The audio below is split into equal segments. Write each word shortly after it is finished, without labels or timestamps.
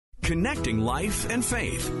connecting life and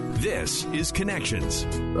faith. This is Connections.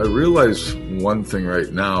 I realize one thing right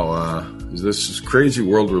now is this crazy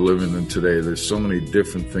world we're living in today. There's so many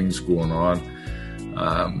different things going on.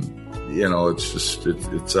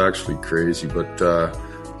 It's actually crazy. But I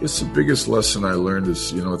guess the biggest lesson I learned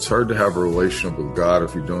is, it's hard to have a relationship with God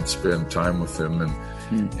if you don't spend time with Him and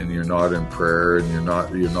you're not in prayer and you're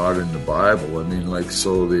not in the Bible. I mean,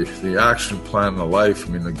 so the action plan of life. I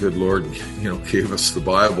mean, the good Lord, gave us the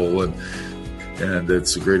Bible and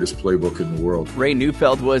it's the greatest playbook in the world. Ray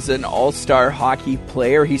Neufeld was an all-star hockey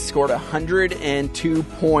player. He scored 102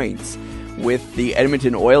 points with the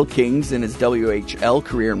Edmonton Oil Kings in his WHL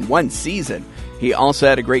career in one season. He also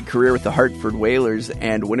had a great career with the Hartford Whalers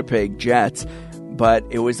and Winnipeg Jets. But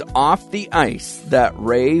it was off the ice that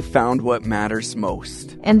Ray found what matters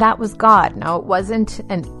most. And that was God. Now, it wasn't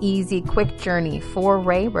an easy, quick journey for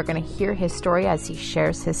Ray. We're going to hear his story as he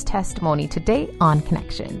shares his testimony today on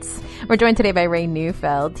Connections. We're joined today by Ray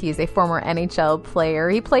Neufeld. He is a former NHL player.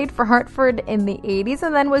 He played for Hartford in the 80s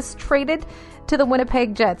and then was traded to the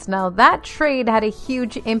Winnipeg Jets. Now, that trade had a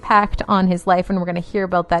huge impact on his life, and we're going to hear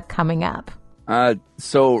about that coming up.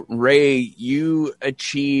 So Ray, you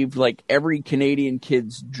achieved like every Canadian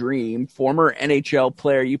kid's dream. Former NHL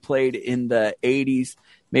player, you played in the 80s,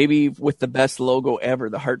 maybe with the best logo ever,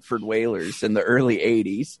 the Hartford Whalers in the early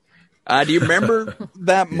 80s. Do you remember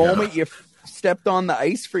that moment you stepped on the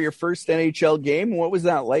ice for your first NHL game? What was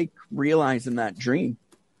that like, realizing that dream?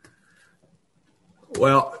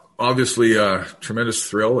 Well, obviously, a tremendous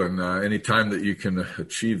thrill, and any time that you can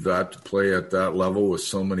achieve that, to play at that level with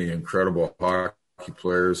so many incredible hockey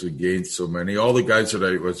players against so many, all the guys that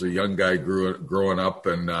I was a young guy growing up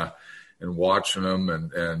and watching them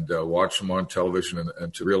and watching them on television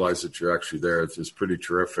and to realize that you're actually there, it's pretty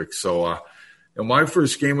terrific. So, my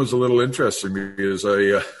first game was a little interesting because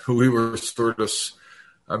we were sort of,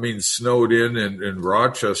 snowed in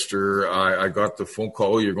Rochester. I got the phone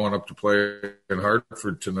call, you're going up to play in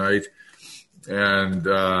Hartford tonight.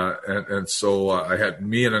 And so I had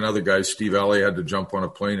me and another guy, Steve Alley, had to jump on a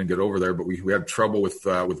plane and get over there, but we had trouble with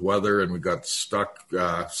weather and we got stuck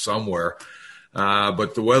somewhere.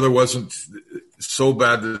 But the weather wasn't so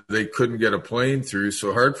bad that they couldn't get a plane through.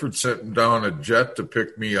 So Hartford sent down a jet to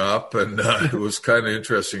pick me up, and it was kind of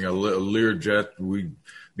interesting. A Lear jet.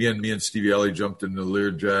 Me and Stevie Alley jumped in the Lear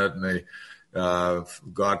jet, and they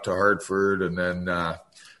got to Hartford, and then a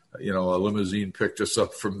limousine picked us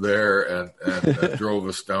up from there and drove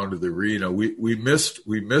us down to the arena. We missed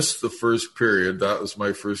the first period. That was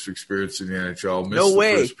my first experience in the NHL. No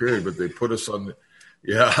way. The first period, but they put us on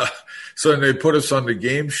so they put us on the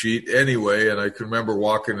game sheet anyway, and I can remember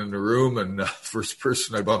walking in the room, and first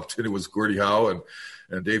person I bumped into was Gordie Howe and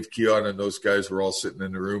Dave Keon, and those guys were all sitting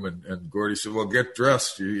in the room, and Gordie said, "Well, get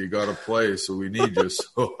dressed. You got to play, so we need you."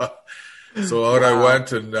 So out I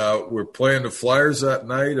went, and we're playing the Flyers that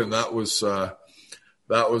night, and that was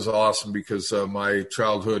awesome because my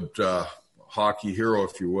childhood hockey hero,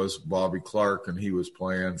 if you was Bobby Clark, and he was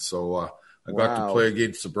playing. So I got to play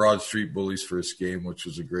against the Broad Street Bullies first game, which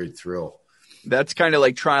was a great thrill. That's kind of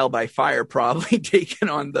like trial by fire, probably taking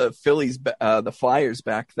on the Phillies, the Flyers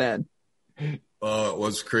back then. It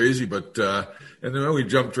was crazy, but and then we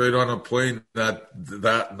jumped right on a plane that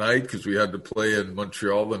night because we had to play in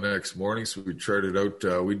Montreal the next morning. So we chartered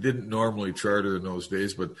out. We didn't normally charter in those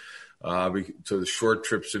days, but to the short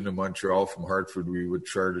trips into Montreal from Hartford, we would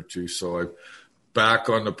charter to. So I back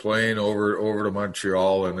on the plane over to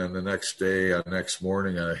Montreal, and then the next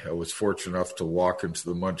morning, I was fortunate enough to walk into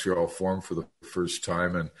the Montreal Forum for the first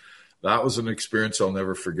time, and that was an experience I'll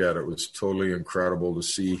never forget. It was totally incredible to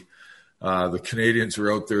see. The Canadians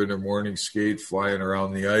were out there in their morning skate, flying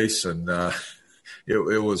around the ice, and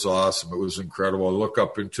it was awesome. It was incredible. I look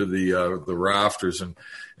up into the rafters and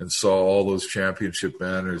saw all those championship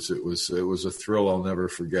banners. It was a thrill I'll never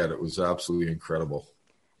forget. It was absolutely incredible.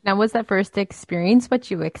 Now, was that first experience what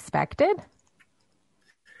you expected?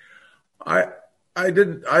 I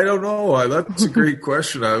don't know. That's a great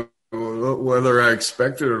question. Whether I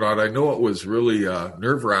expected it or not, I know it was really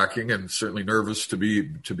nerve-wracking and certainly nervous to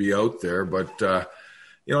be out there. But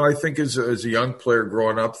I think as a young player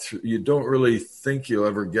growing up, you don't really think you'll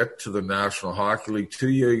ever get to the National Hockey League till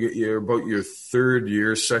you're about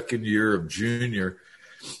your second year of junior,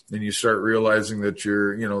 and you start realizing that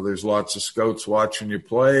there's lots of scouts watching you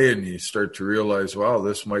play, and you start to realize, wow,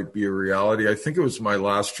 this might be a reality. I think it was my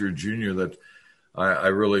last year junior that I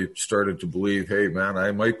really started to believe, hey, man,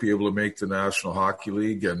 I might be able to make the National Hockey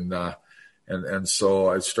League. And so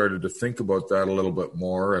I started to think about that a little bit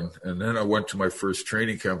more. And then I went to my first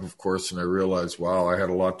training camp, of course, and I realized, wow, I had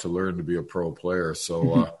a lot to learn to be a pro player.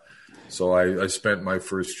 So So I spent my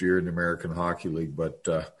first year in the American Hockey League. But,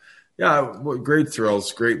 great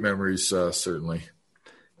thrills, great memories, certainly.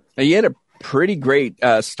 Now, you had a pretty great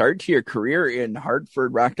start to your career in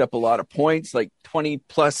Hartford, racked up a lot of points, like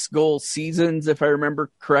 20-plus goal seasons, if I remember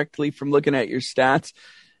correctly from looking at your stats.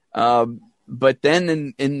 But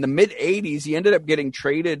then in the mid-'80s, you ended up getting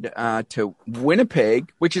traded to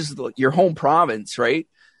Winnipeg, which is your home province, right?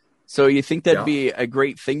 So you think that'd be a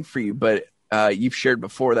great thing for you, but you've shared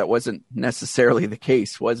before that wasn't necessarily the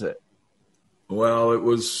case, was it? Well, it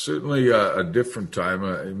was certainly a different time.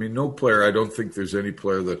 I mean, no player, I don't think there's any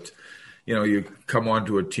player that, you come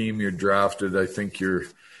onto a team, you're drafted. I think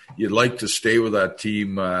you'd like to stay with that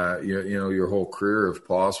team, your whole career if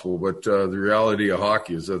possible. But the reality of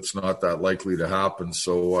hockey is that's not that likely to happen.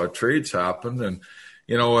 So trades happen. And,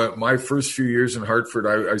 my first few years in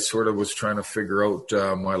Hartford, I sort of was trying to figure out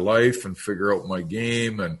my life and figure out my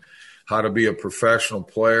game and how to be a professional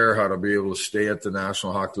player, how to be able to stay at the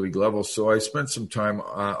National Hockey League level. So I spent some time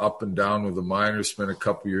up and down with the minors, spent a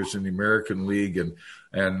couple years in the American League and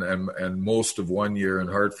most of 1 year in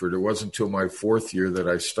Hartford. It wasn't until my fourth year that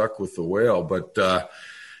I stuck with the Whale. But,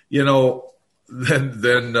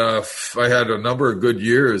 then I had a number of good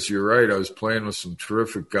years. You're right. I was playing with some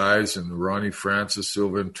terrific guys, and Ronnie Francis,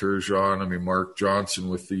 Sylvain Turgeon, Mark Johnson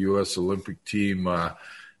with the U.S. Olympic team,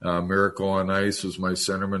 Miracle on Ice was my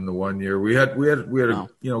centerman the 1 year. We had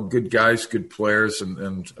good guys, good players,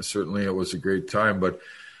 and certainly it was a great time. But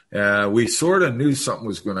we sort of knew something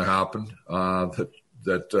was going to happen.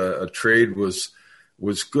 That a trade was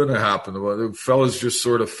going to happen. The fellas just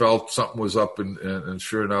sort of felt something was up, and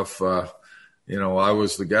sure enough, I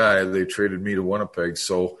was the guy. They traded me to Winnipeg.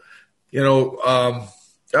 So,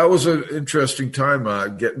 that was an interesting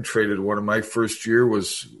time getting traded. One of my first year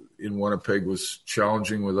was in Winnipeg was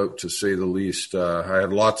challenging, without to say the least. I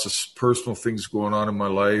had lots of personal things going on in my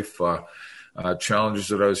life, challenges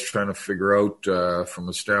that I was trying to figure out from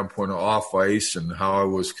a standpoint of off ice, and how I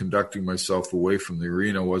was conducting myself away from the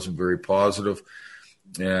arena wasn't very positive.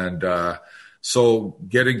 And so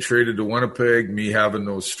getting traded to Winnipeg, me having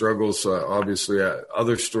those struggles, obviously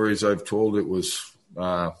other stories I've told, it was,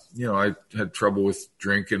 I had trouble with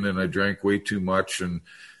drinking, and I drank way too much.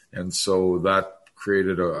 And so that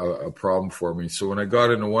created a problem for me. So when I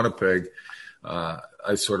got into Winnipeg,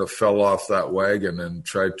 I sort of fell off that wagon and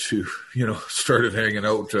tried to, started hanging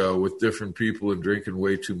out with different people and drinking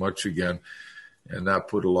way too much again. And that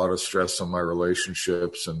put a lot of stress on my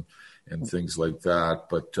relationships and things like that.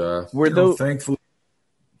 But thankfully,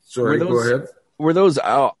 go ahead. Were those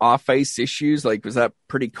off-ice issues, was that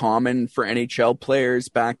pretty common for NHL players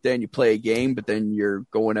back then? You play a game, but then you're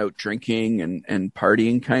going out drinking and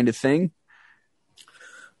partying kind of thing?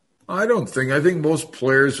 I think most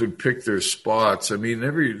players would pick their spots.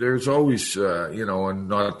 There's always, and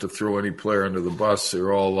not to throw any player under the bus,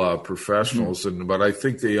 they're all professionals, but I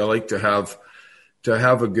think they like to have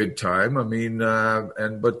a good time.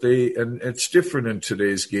 But it's different in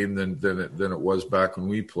today's game than it was back when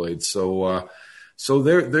we played. So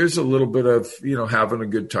there's a little bit of, having a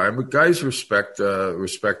good time, but guys respect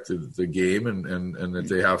the game and that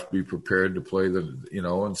they have to be prepared to play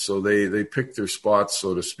and so they pick their spots,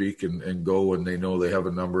 so to speak, and go when they know they have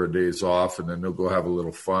a number of days off, and then they'll go have a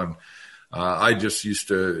little fun. I just used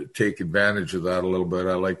to take advantage of that a little bit.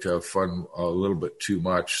 I like to have fun a little bit too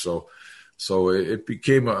much. So it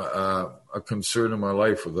became a concern in my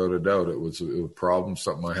life, without a doubt. It was a problem,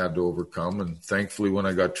 something I had to overcome. And thankfully, when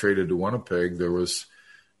I got traded to Winnipeg, there was,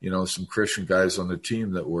 some Christian guys on the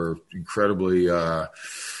team that were incredibly,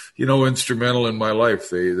 instrumental in my life.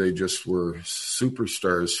 They just were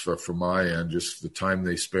superstars from my end, just the time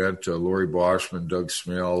they spent. Laurie Boschman, Doug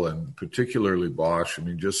Smale, and particularly Bosch.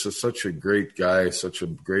 Just such a great guy, such a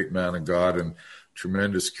great man of God, and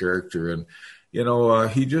tremendous character. And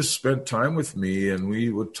he just spent time with me, and we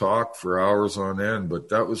would talk for hours on end. But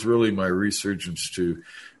that was really my resurgence to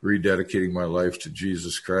rededicating my life to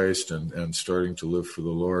Jesus Christ and starting to live for the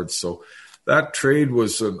Lord. So that trade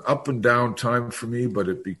was an up and down time for me, but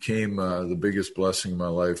it became the biggest blessing in my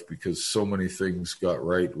life, because so many things got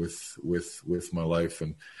right with my life,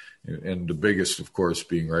 and the biggest, of course,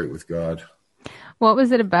 being right with God. What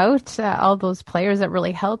was it about all those players that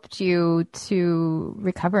really helped you to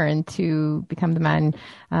recover and to become the man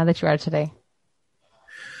that you are today?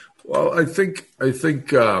 Well, I think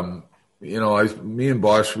me and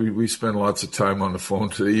Bosch, we spend lots of time on the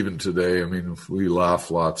phone even today. We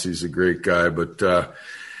laugh lots. He's a great guy, but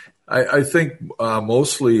I think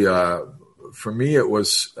mostly for me it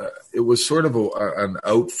was sort of an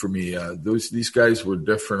out for me. These guys were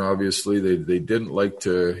different. Obviously, they didn't like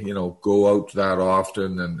to go out that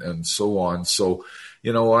often and so on. So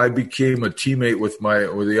I became a teammate with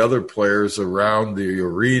the other players around the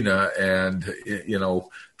arena and,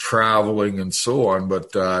 traveling and so on.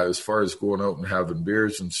 But as far as going out and having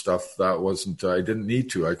beers and stuff, I didn't need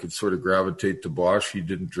to. I could sort of gravitate to Bosch. He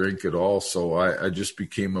didn't drink at all. So I just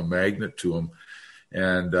became a magnet to him.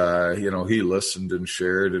 And, he listened and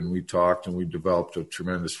shared, and we talked, and we developed a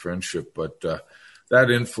tremendous friendship. But that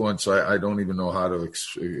influence, I don't even know how to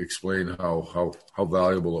explain how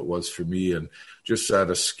valuable it was for me. And just that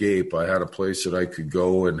escape, I had a place that I could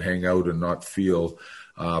go and hang out and not feel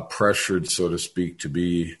pressured, so to speak, to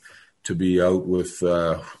be out with,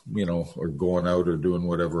 or going out or doing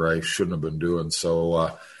whatever I shouldn't have been doing.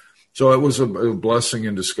 So it was a blessing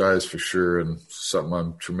in disguise for sure, and something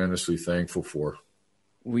I'm tremendously thankful for.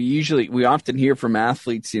 We often hear from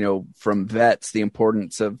athletes, from vets, the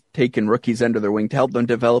importance of taking rookies under their wing to help them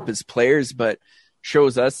develop as players, but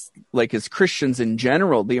shows us, like as Christians in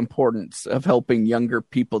general, the importance of helping younger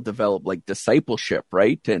people develop like discipleship,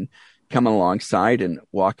 right? And coming alongside and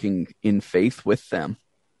walking in faith with them.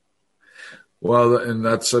 Well, and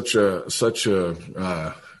that's such a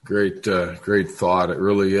great thought. It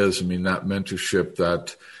really is. I mean, that mentorship,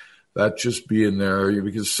 that just being there,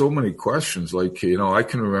 because so many questions, like, I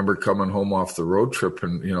can remember coming home off the road trip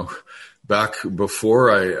and, back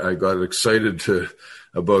before I got excited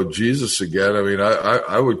about Jesus again. I mean,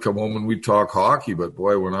 I would come home and we'd talk hockey, but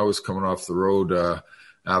boy, when I was coming off the road,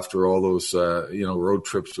 after all those, road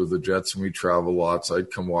trips with the Jets, and we travel lots,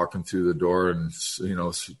 I'd come walking through the door and,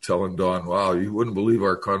 telling Don, wow, you wouldn't believe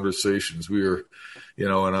our conversations. We were,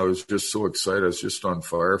 and I was just so excited. I was just on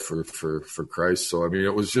fire for Christ. So, I mean,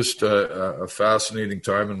 it was just a fascinating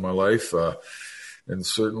time in my life. And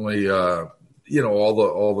certainly, all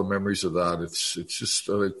the memories of that. It's just,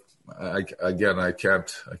 I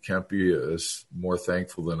can't be as more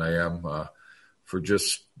thankful than I am, for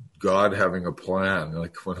just God having a plan.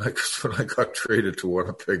 Like when I got traded to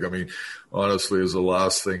Winnipeg, I mean, honestly, it was the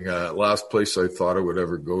last place I thought I would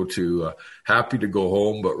ever go to. Happy to go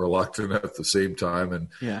home, but reluctant at the same time.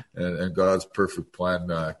 And God's perfect plan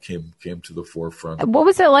came to the forefront. What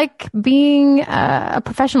was it like being a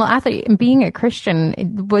professional athlete and being a Christian?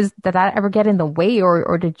 Did that ever get in the way,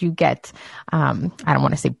 or did you get, I don't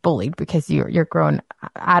want to say bullied, because you're grown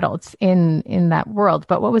adults in that world,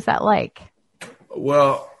 but what was that like?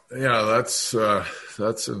 Well, yeah, that's a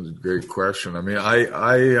great question. I mean,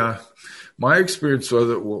 I my experience was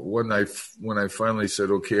that when I finally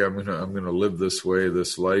said, okay, I'm gonna live this way,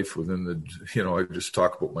 this life within the, I just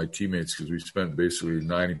talk about my teammates, because we spent basically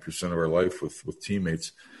 90% of our life with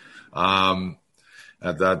teammates.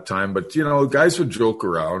 At that time, but guys would joke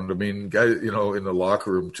around. I mean, guys, in the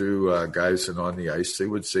locker room too, guys and on the ice, they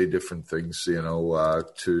would say different things,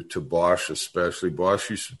 to Bosch, especially. Bosch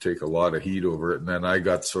used to take a lot of heat over it. And then I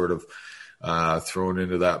got sort of, thrown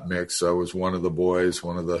into that mix. I was one of the boys,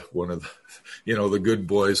 one of the, the good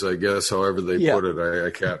boys, I guess, however they put it. I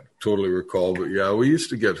can't totally recall, but yeah, we used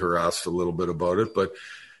to get harassed a little bit about it, but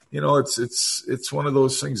it's one of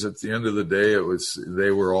those things. At the end of the day, it was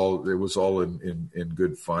all in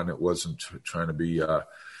good fun. It wasn't trying to be,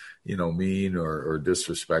 mean or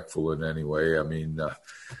disrespectful in any way. I mean,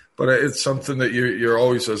 but it's something that you're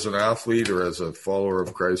always, as an athlete or as a follower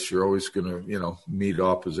of Christ, you're always going to, meet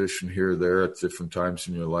opposition here or there at different times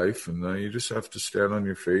in your life. And you just have to stand on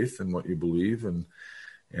your faith and what you believe and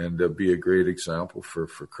be a great example for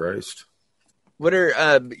Christ. What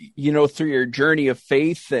are, through your journey of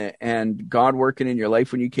faith and God working in your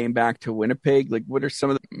life when you came back to Winnipeg, like what are some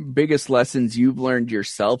of the biggest lessons you've learned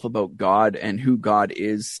yourself about God and who God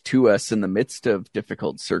is to us in the midst of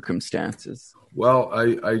difficult circumstances? Well, I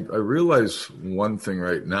realize one thing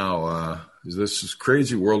right now, is this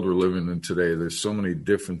crazy world we're living in today. There's so many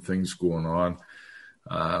different things going on.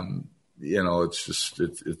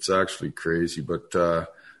 It's actually crazy, but,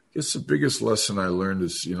 I guess the biggest lesson I learned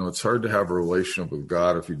is, it's hard to have a relationship with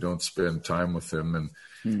God if you don't spend time with him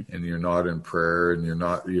and you're not in prayer and you're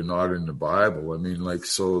not in the Bible. I mean,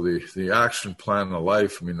 so the action plan of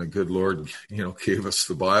life, I mean, the good Lord, gave us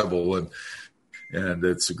the Bible and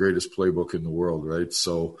it's the greatest playbook in the world, right?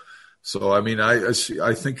 So I mean, I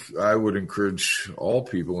think I would encourage all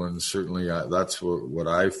people, and certainly that's what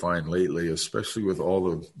I find lately, especially with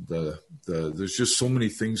all the there's just so many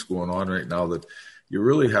things going on right now that you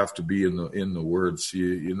really have to be in the Word. So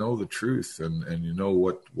you know the truth and you know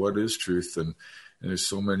what is truth. And there's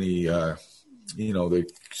so many,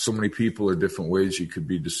 so many people are different ways you could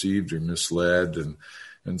be deceived or misled.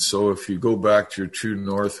 And so if you go back to your true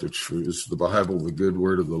north, which is the Bible, the good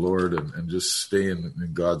word of the Lord, and just stay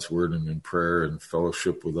in God's word and in prayer and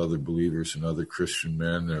fellowship with other believers and other Christian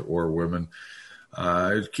men or women,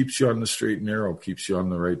 it keeps you on the straight and narrow, keeps you on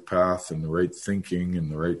the right path and the right thinking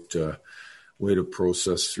and the right way to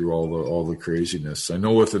process through all the craziness. I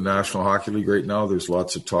know with the National Hockey League right now, there's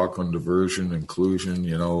lots of talk on diversion, inclusion,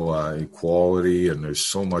 equality, and there's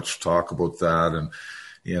so much talk about that, and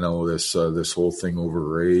this whole thing over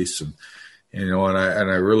race, and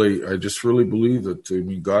I just really believe that. I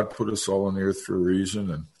mean, God put us all on the earth for a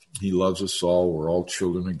reason, and He loves us all. We're all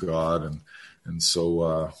children of God, and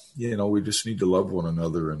so we just need to love one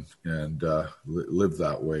another and live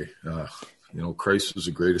that way. Christ was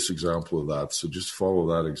the greatest example of that. So just follow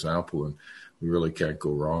that example, and we really can't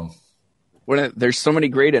go wrong. There's so many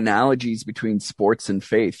great analogies between sports and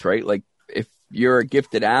faith, right? Like if you're a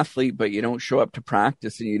gifted athlete, but you don't show up to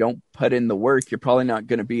practice and you don't put in the work, you're probably not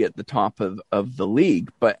going to be at the top of the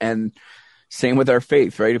league. And same with our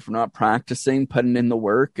faith, right? If we're not practicing, putting in the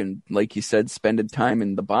work, and like you said, spending time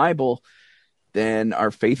in the Bible, then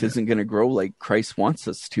our faith isn't going to grow like Christ wants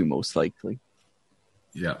us to, most likely.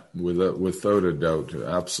 Yeah, without a doubt,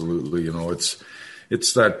 absolutely.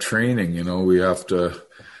 It's that training. We have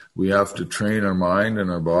to train our mind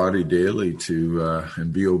and our body daily to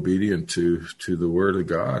and be obedient to the Word of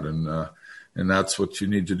God, and that's what you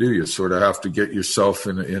need to do. You sort of have to get yourself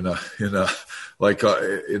in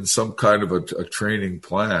some kind of a training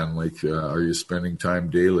plan. Like, are you spending time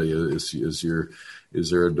daily? Is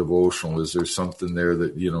there a devotional? Is there something there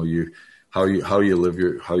that how you're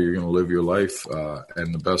going to live your life,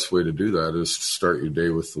 and the best way to do that is to start your day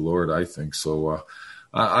with the Lord, I think. So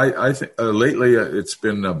I think lately it's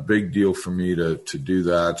been a big deal for me to do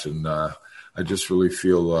that, and I just really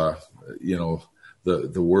feel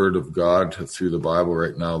the Word of God through the Bible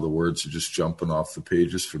right now. The words are just jumping off the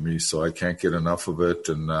pages for me, so I can't get enough of it,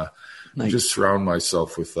 and nice. I just surround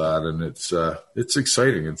myself with that, and it's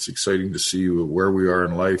exciting. It's exciting to see where we are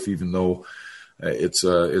in life, even though it's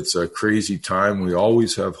a crazy time. We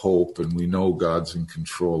always have hope, and we know God's in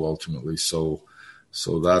control ultimately. So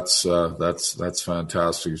that's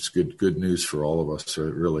fantastic. It's good news for all of us,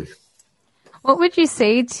 really. What would you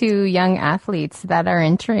say to young athletes that are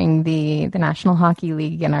entering the National Hockey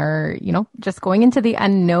League and are, just going into the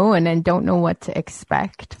unknown and don't know what to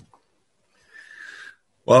expect?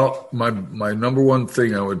 Well, my number one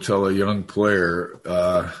thing I would tell a young player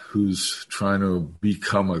who's trying to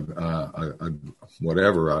become a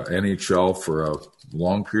NHL for a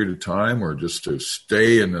long period of time, or just to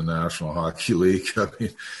stay in the National Hockey League,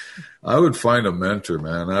 I would find a mentor,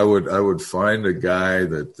 man. I would find a guy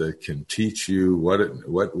that can teach you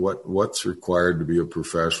what's required to be a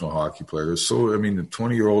professional hockey player. So, the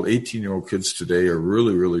 20-year-old, 18-year-old kids today are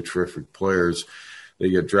really, really terrific players. They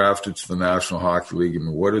get drafted to the National Hockey League.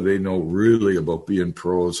 What do they know really about being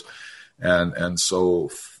pros? And so,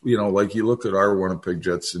 like you look at our Winnipeg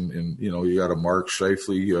Jets, and you got a Mark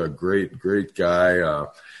Scheifele, a great guy,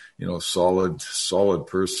 solid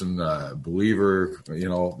person, believer.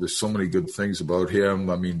 There's so many good things about him.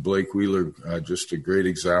 Blake Wheeler, just a great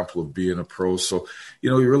example of being a pro. So,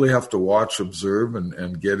 you really have to watch, observe,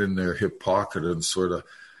 and get in their hip pocket and sort of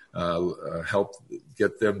help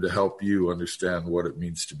get them to help you understand what it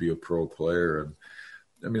means to be a pro player.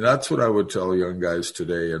 And that's what I would tell young guys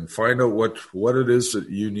today, and find out what it is that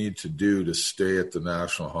you need to do to stay at the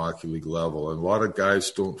National Hockey League level. And a lot of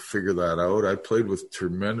guys don't figure that out. I played with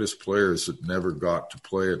tremendous players that never got to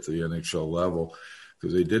play at the NHL level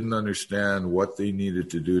because they didn't understand what they needed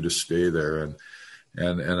to do to stay there.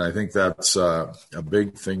 And I think that's a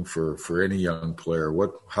big thing for any young player.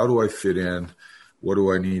 How do I fit in? What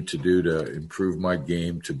do I need to do to improve my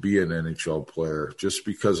game to be an NHL player? Just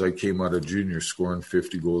because I came out of junior scoring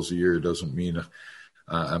 50 goals a year doesn't mean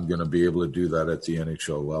I'm going to be able to do that at the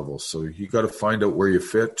NHL level. So you got to find out where you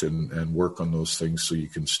fit and work on those things so you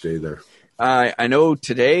can stay there. I know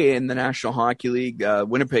today in the National Hockey League,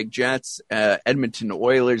 Winnipeg Jets, Edmonton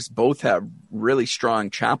Oilers both have really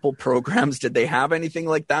strong chapel programs. Did they have anything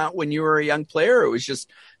like that when you were a young player, or it was just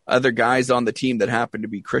other guys on the team that happened to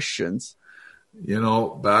be Christians?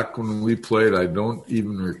 Back when we played, I don't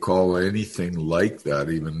even recall anything like that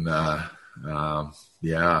even.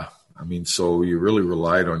 So you really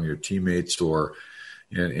relied on your teammates, or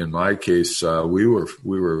in my case, we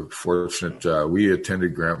were fortunate. We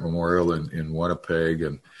attended Grant Memorial in Winnipeg,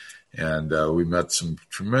 and we met some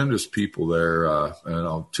tremendous people there.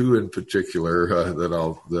 And two in particular that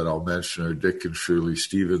I'll mention are Dick and Shirley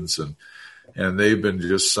Stevens, and they've been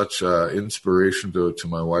just such an inspiration to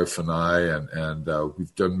my wife and I, and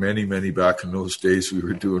we've done many back in those days. We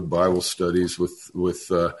were doing Bible studies with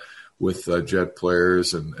Jet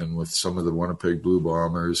players and with some of the Winnipeg Blue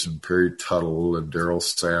Bombers and Perry Tuttle and Daryl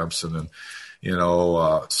Sampson, and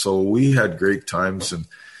so we had great times, and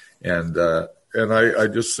and I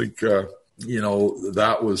just think,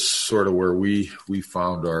 that was sort of where we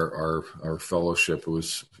found our fellowship. It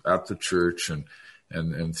was at the church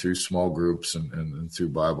and through small groups and through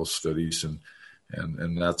Bible studies and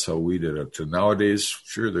that's how we did it. And nowadays,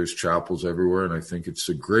 sure, there's chapels everywhere, and I think it's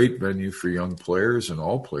a great venue for young players and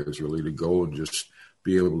all players really to go and just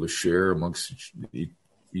be able to share amongst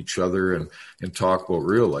each other and talk about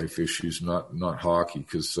real life issues, not hockey,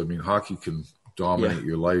 because hockey can dominate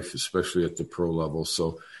your life, especially at the pro level.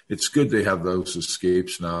 So it's good they have those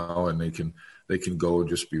escapes now, and they can go and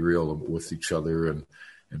just be real with each other and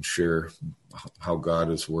share how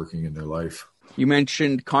God is working in their life. You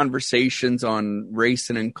mentioned conversations on race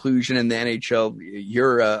and inclusion in the NHL.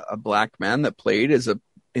 You're a black man that played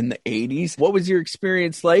in the 80s. What was your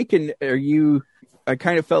experience like? And I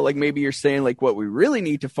kind of felt like maybe you're saying like what we really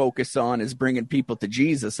need to focus on is bringing people to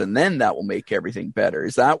Jesus, and then that will make everything better.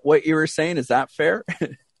 Is that what you were saying? Is that fair?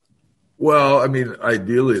 Well,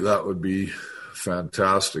 ideally that would be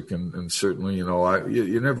fantastic. And certainly,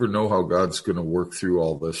 you never know how God's going to work through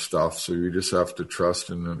all this stuff. So you just have to trust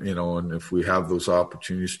and if we have those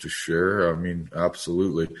opportunities to share,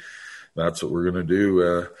 absolutely, that's what we're going to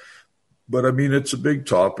do. But it's a big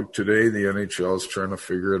topic today. The NHL is trying to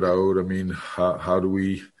figure it out. How do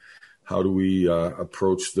we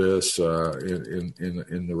approach this in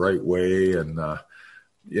the right way? And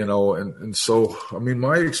so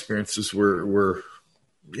my experiences were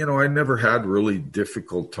I never had really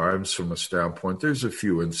difficult times from a standpoint. There's a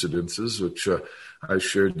few incidences which I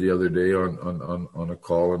shared the other day on a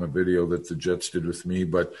call and a video that the Jets did with me.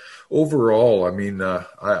 But overall,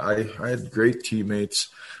 I had great teammates.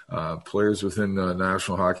 Players within the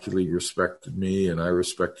National Hockey League respected me, and I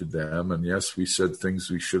respected them. And yes, we said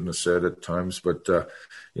things we shouldn't have said at times, but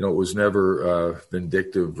it was never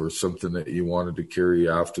vindictive or something that you wanted to carry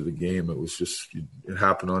after the game. It was just it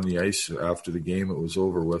happened on the ice after the game. It was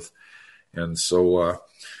over with, and so.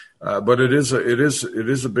 But it is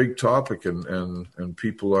a big topic, and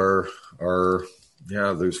people are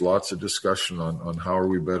there's lots of discussion on how are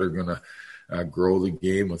we better going to grow the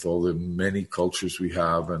game with all the many cultures we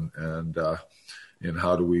have, and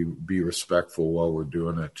how do we be respectful while we're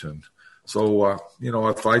doing it. And so,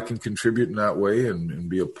 if I can contribute in that way and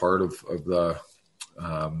be a part of the,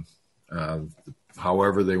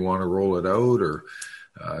 however they want to roll it out, or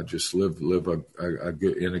just live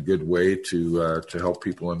in a good way to help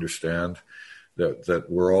people understand that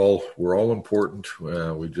we're all important.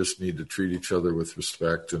 We just need to treat each other with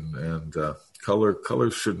respect, and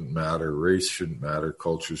color shouldn't matter, race shouldn't matter,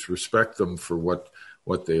 cultures, respect them for what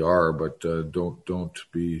they are, but don't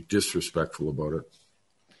be disrespectful about it.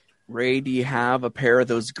 Ray, do you have a pair of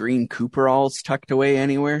those green Cooperalls tucked away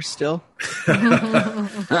anywhere still? No,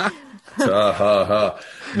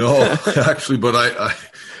 actually, but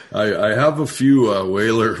I have a few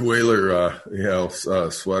Whaler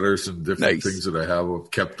sweaters and different things that I have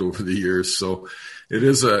kept over the years. So it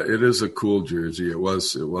is a cool jersey. It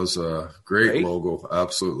was a great logo,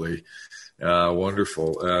 absolutely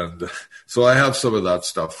wonderful. And so I have some of that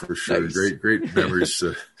stuff for sure. Nice. Great memories.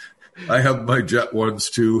 I have my Jet ones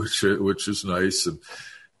too, which is nice,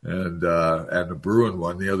 and the Bruin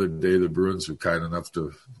one. The other day, the Bruins were kind enough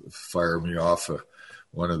to fire me off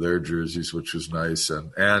one of their jerseys, which was nice.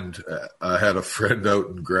 And I had a friend out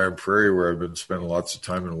in Grand Prairie where I've been spending lots of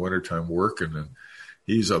time in the wintertime working, and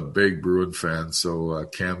he's a big Bruin fan. So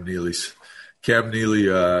Cam Neely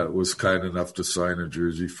was kind enough to sign a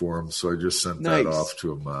jersey for him. So I just sent that off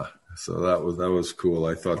to him. So that was cool.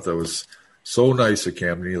 I thought that was so nice of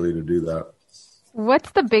Cam Neely to do that. What's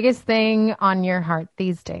the biggest thing on your heart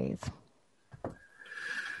these days?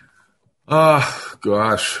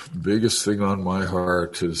 Biggest thing on my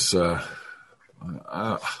heart is, oh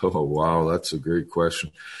wow, that's a great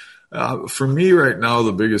question. For me right now,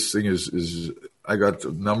 the biggest thing is I got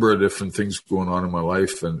a number of different things going on in my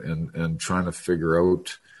life and trying to figure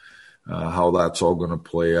out how that's all going to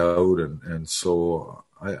play out. And so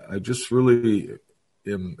I just really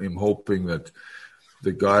am hoping that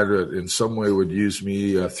the God in some way would use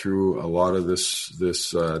me through a lot of this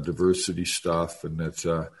diversity stuff, and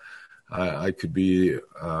that I could be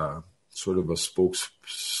sort of a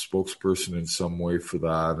spokesperson in some way for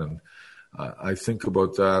that. And I think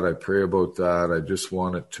about that. I pray about that. I just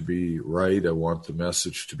want it to be right. I want the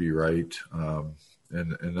message to be right. And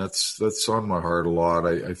that's on my heart a lot.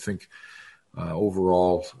 I think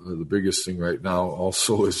overall the biggest thing right now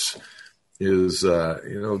also is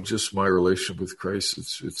just my relationship with Christ.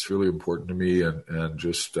 It's really important to me, and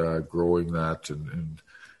just growing that and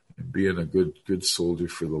being a good soldier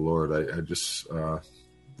for the Lord. I just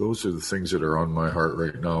those are the things that are on my heart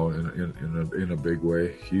right now in a big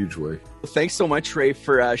way, huge way. Thanks so much, Ray,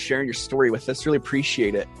 for sharing your story with us. Really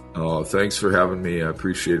appreciate it. Oh, thanks for having me. I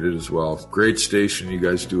appreciate it as well. Great station. You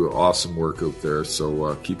guys do awesome work out there.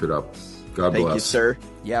 So keep it up. God bless. Thank you, sir.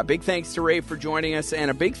 Yeah, big thanks to Ray for joining us, and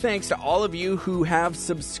a big thanks to all of you who have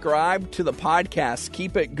subscribed to the podcast.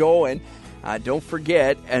 Keep it going. Don't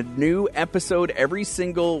forget, a new episode every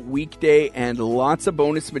single weekday and lots of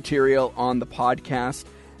bonus material on the podcast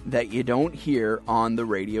that you don't hear on the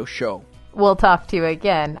radio show. We'll talk to you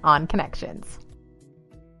again on Connections.